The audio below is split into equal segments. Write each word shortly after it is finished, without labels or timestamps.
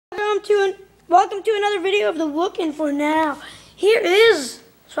Welcome to another video of the Looking For Now. Here is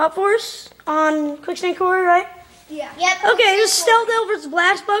Swap Force on Quicksand Core, right? Yeah. Yep. Okay, this is Stealth Elf versus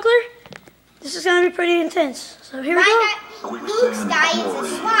Blast Buckler. This is going to be pretty intense. So here we go. Luke's guy is a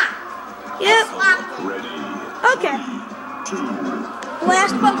swap. Yep. Okay.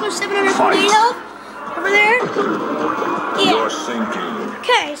 Blast Buckler 748 health. Over there. Yeah.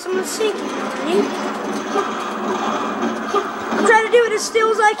 Okay, so I'm going to sink it. I'm trying to do it as still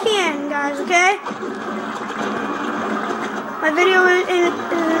as I can, guys, okay? My video isn't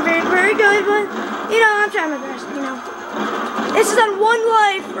very good, but, you know, I'm trying my best, you know. This is on one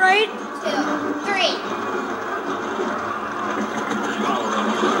life, right? 2, 3.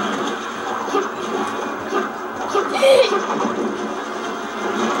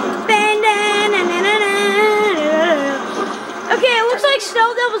 Okay, it looks like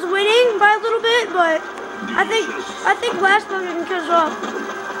Stealth Elf was winning by a little bit, but I think Blast Buckler can catch up.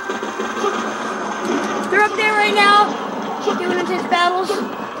 They're up there right now, doing intense battles.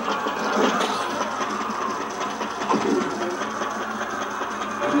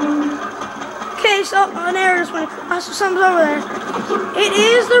 Okay, so there it is. I saw something's over there. It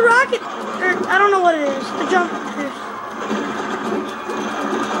is the rocket, or I don't know what it is. The jump.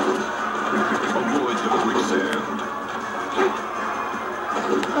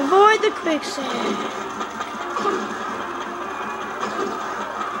 Avoid the quicksand.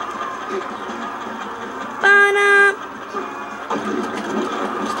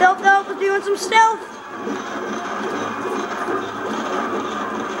 Stealth Elf is doing some stealth.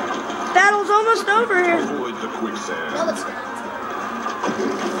 Battle's almost over here. No, it's not.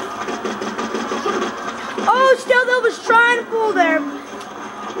 Oh, Stealth Elf was trying to pull there.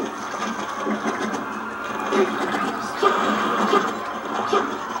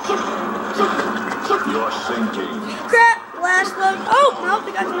 You're sinking. Crap, Blast Buckler. Oh, nope,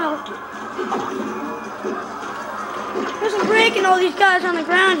 they got some help. There's some breaking all these guys on the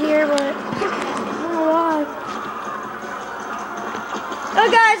ground here, but I don't know why. Oh,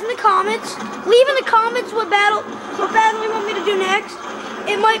 guys, in the comments, leave in the comments what battle you want me to do next.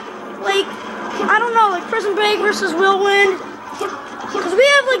 It might, like, I don't know, like Prison Break versus Whirlwind. Because we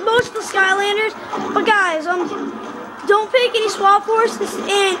have, like, most of the Skylanders. But, guys, don't pick any Swap Forces,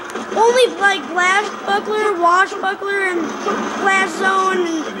 and only, like, Blast Buckler, Wash Buckler, and Blast Zone,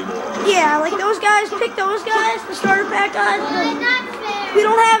 and yeah, like those guys, pick those guys, the starter pack guys. We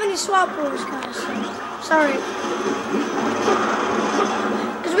don't have any Swap Force guys. Sorry.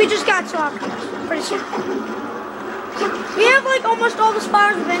 Because we just got Swap Force, pretty soon. We have like almost all the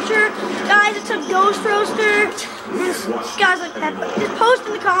Spires Adventure guys except Ghost Roaster, and guys like that. But just post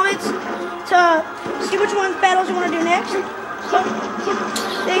in the comments to see which one's battles you want to do next. So,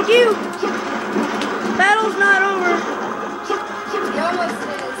 thank you. Battle's not over. It almost is.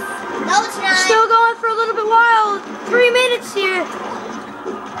 No, it's not. Still going for a little bit while. 3 minutes here.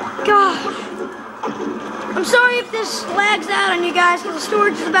 Gosh. I'm sorry if this lags out on you guys because the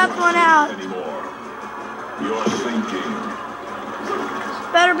storage is about to run out. You're sinking.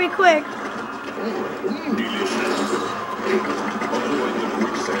 Better be quick.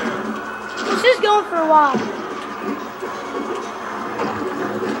 This is going for a while.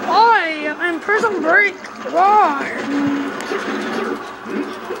 I am in Prison Break. Why?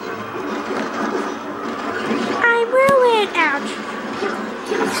 I will it. Ouch.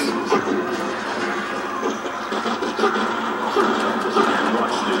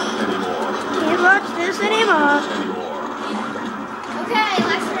 Can't watch this anymore. Okay,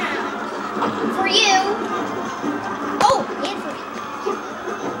 last round. For you. Oh, and for me.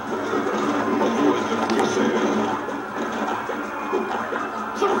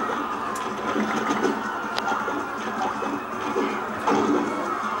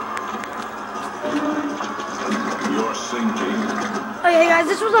 You're sinking. Okay, guys,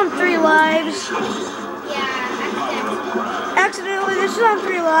 this was on 3 lives. Yeah, Accidentally, this was on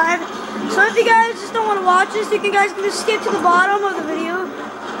 3 live. So if you guys just don't want to watch this, you guys can just skip to the bottom of the video.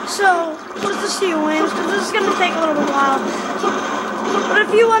 So, just to see who wins, because this is going to take a little bit while. But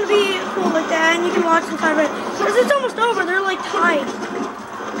if you want to be cool like that, and you can watch the entire video, because it's almost over, they're like tied.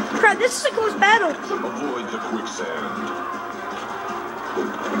 Crap, this is a close battle. avoid the quicksand.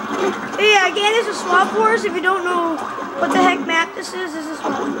 Yeah, again, this is Swap Force. If you don't know what the heck map this is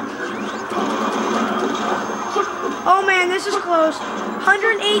Swap Force. Oh man, this is close.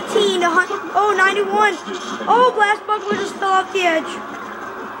 118 to 91. Oh, Blast Buckler just fell off the edge.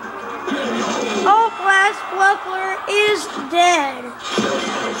 Oh, Blast Buckler is dead.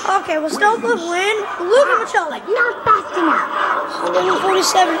 Okay, well, Stealth Elf win. Look at Michelle, like, not fast enough.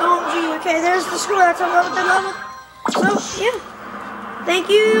 147, OMG. Okay, there's the score. That's on level 10 level. So, yeah. Thank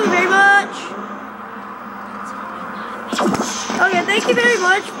you very much. Okay, thank you very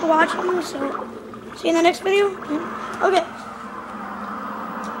much for watching. So, see you in the next video. Okay.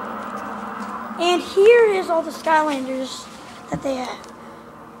 And here is all the Skylanders that they have.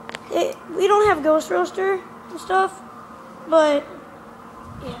 We don't have Ghost Roaster and stuff, but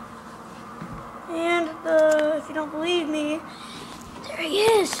yeah. And if you don't believe me, there he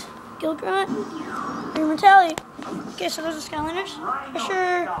is, Gilgrunt, Green Mentality. Okay, so those are Skylanders. For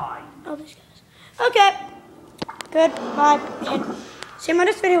sure. Oh, these guys. Okay. Good. Bye. And see you in my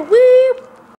next video. Woo!